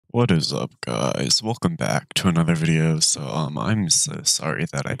What is up, guys? Welcome back to another video. I'm so sorry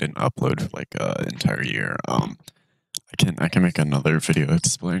that I didn't upload for like an entire year. I can make another video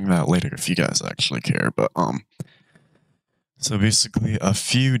explaining that later if you guys actually care. So basically, a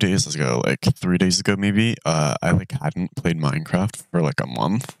few days ago, like 3 days ago maybe, I like hadn't played Minecraft for like a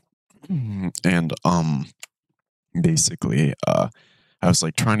month, and basically, I was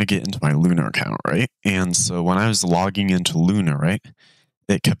like trying to get into my Lunar account, right? And so when I was logging into Lunar, right?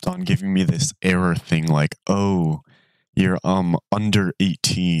 It kept on giving me this error thing like, oh, you're under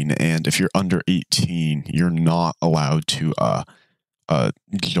 18, and if you're under 18, you're not allowed to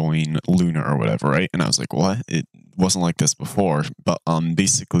join Lunar or whatever, right? And I was like, what? It wasn't like this before, but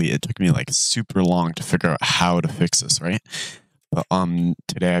basically it took me like super long to figure out how to fix this, right? But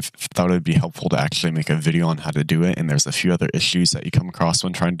today I thought it would be helpful to actually make a video on how to do it, and there's a few other issues that you come across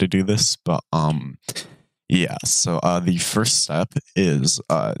when trying to do this, but yeah, so the first step is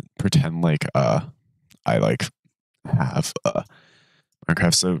pretend like I like have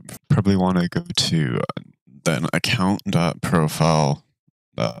Minecraft. So probably want to go to then account.profile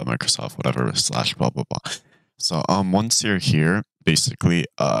Microsoft whatever / blah blah blah. So once you're here, basically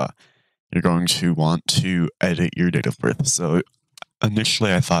you're going to want to edit your date of birth. So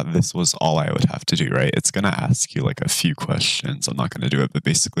initially, I thought this was all I would have to do, right? It's going to ask you like a few questions. I'm not going to do it, but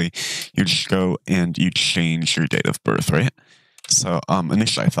basically you just go and you change your date of birth, right? So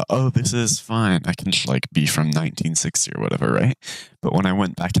initially I thought, oh, this is fine. I can just like be from 1960 or whatever, right? But when I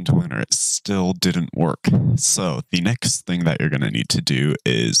went back into Lunar, it still didn't work. So the next thing that you're going to need to do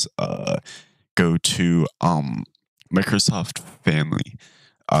is go to Microsoft Family.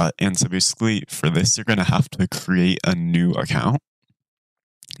 And so basically for this, you're going to have to create a new account.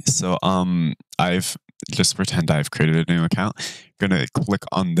 So I've just pretend I've created a new account. You're gonna click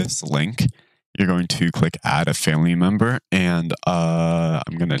on this link. You're going to click add a family member, and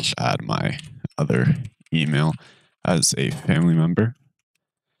I'm gonna just add my other email as a family member.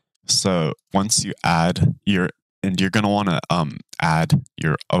 So once you add you're gonna want to add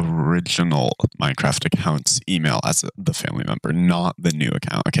your original Minecraft account's email as the family member, not the new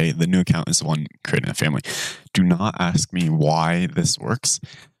account. Okay, the new account is the one creating a family. Do not ask me why this works,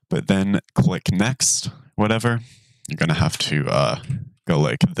 but then click next, whatever. You're gonna have to go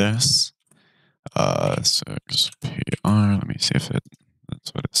like this. 6PR. Let me see if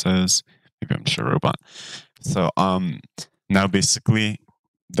that's what it says. Maybe I'm sure robot. So now basically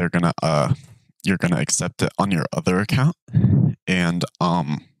they're gonna you're gonna accept it on your other account, and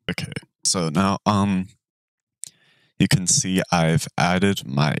okay, so now you can see I've added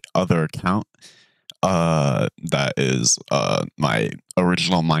my other account, that is my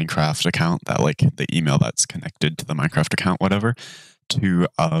original Minecraft account, that like the email that's connected to the Minecraft account, whatever, to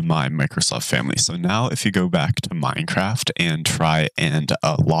my Microsoft family. So now if you go back to Minecraft and try and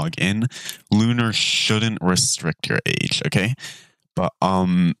log in, Lunar shouldn't restrict your age, okay? But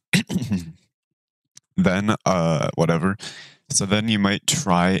then whatever. So then you might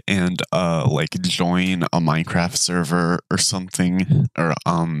try and like join a Minecraft server or something, or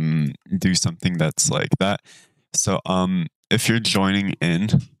do something that's like that. So if you're joining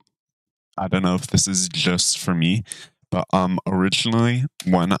in, I don't know if this is just for me, but originally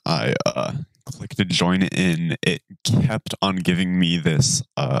when I clicked to join in, it kept on giving me this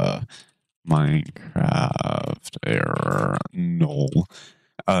Minecraft error null.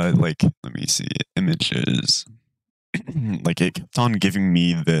 Like, let me see, images. Like it kept on giving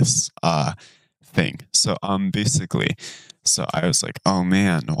me this thing. So basically, so I was like, oh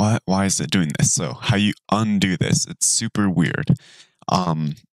man, why is it doing this? So how you undo this, it's super weird.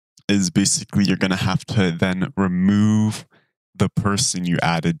 Is basically you're gonna have to then remove the person you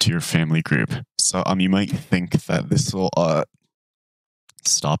added to your family group. So you might think that this will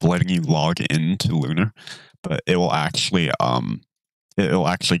stop letting you log into Lunar, but it will actually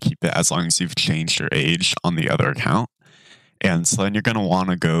keep it as long as you've changed your age on the other account. And so then you're going to want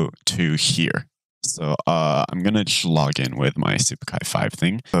to go to here. So I'm going to just log in with my SuperKai5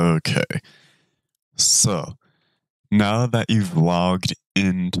 thing. Okay. So now that you've logged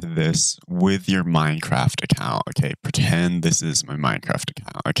into this with your Minecraft account, okay, pretend this is my Minecraft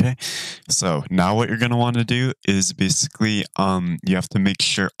account, okay? So now what you're going to want to do is basically you have to make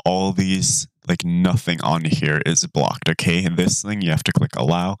sure all these, like nothing on here is blocked, okay? And this thing, you have to click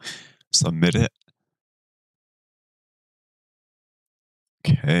allow, submit it.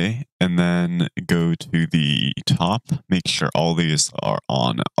 Okay, and then go to the top, make sure all these are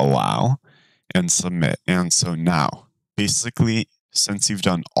on allow, and submit. And so now, basically, since you've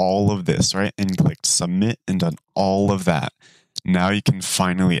done all of this, right, and clicked submit and done all of that, now you can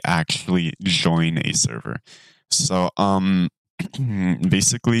finally actually join a server. So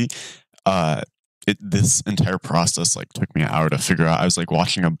basically, this entire process like took me an hour to figure out. I was like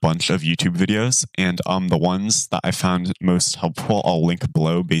watching a bunch of YouTube videos, and the ones that I found most helpful I'll link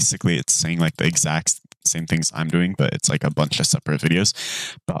below. Basically, it's saying like the exact same things I'm doing, but it's like a bunch of separate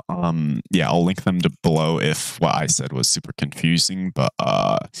videos. But yeah, I'll link them below if what I said was super confusing. But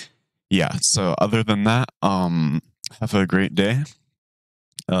yeah, so other than that, have a great day.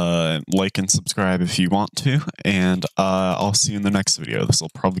 Like and subscribe if you want to, and I'll see you in the next video. This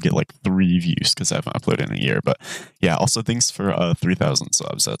will probably get like 3 views because I haven't uploaded in a year. But yeah, also thanks for 3,000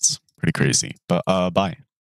 subs. That's pretty crazy. But bye.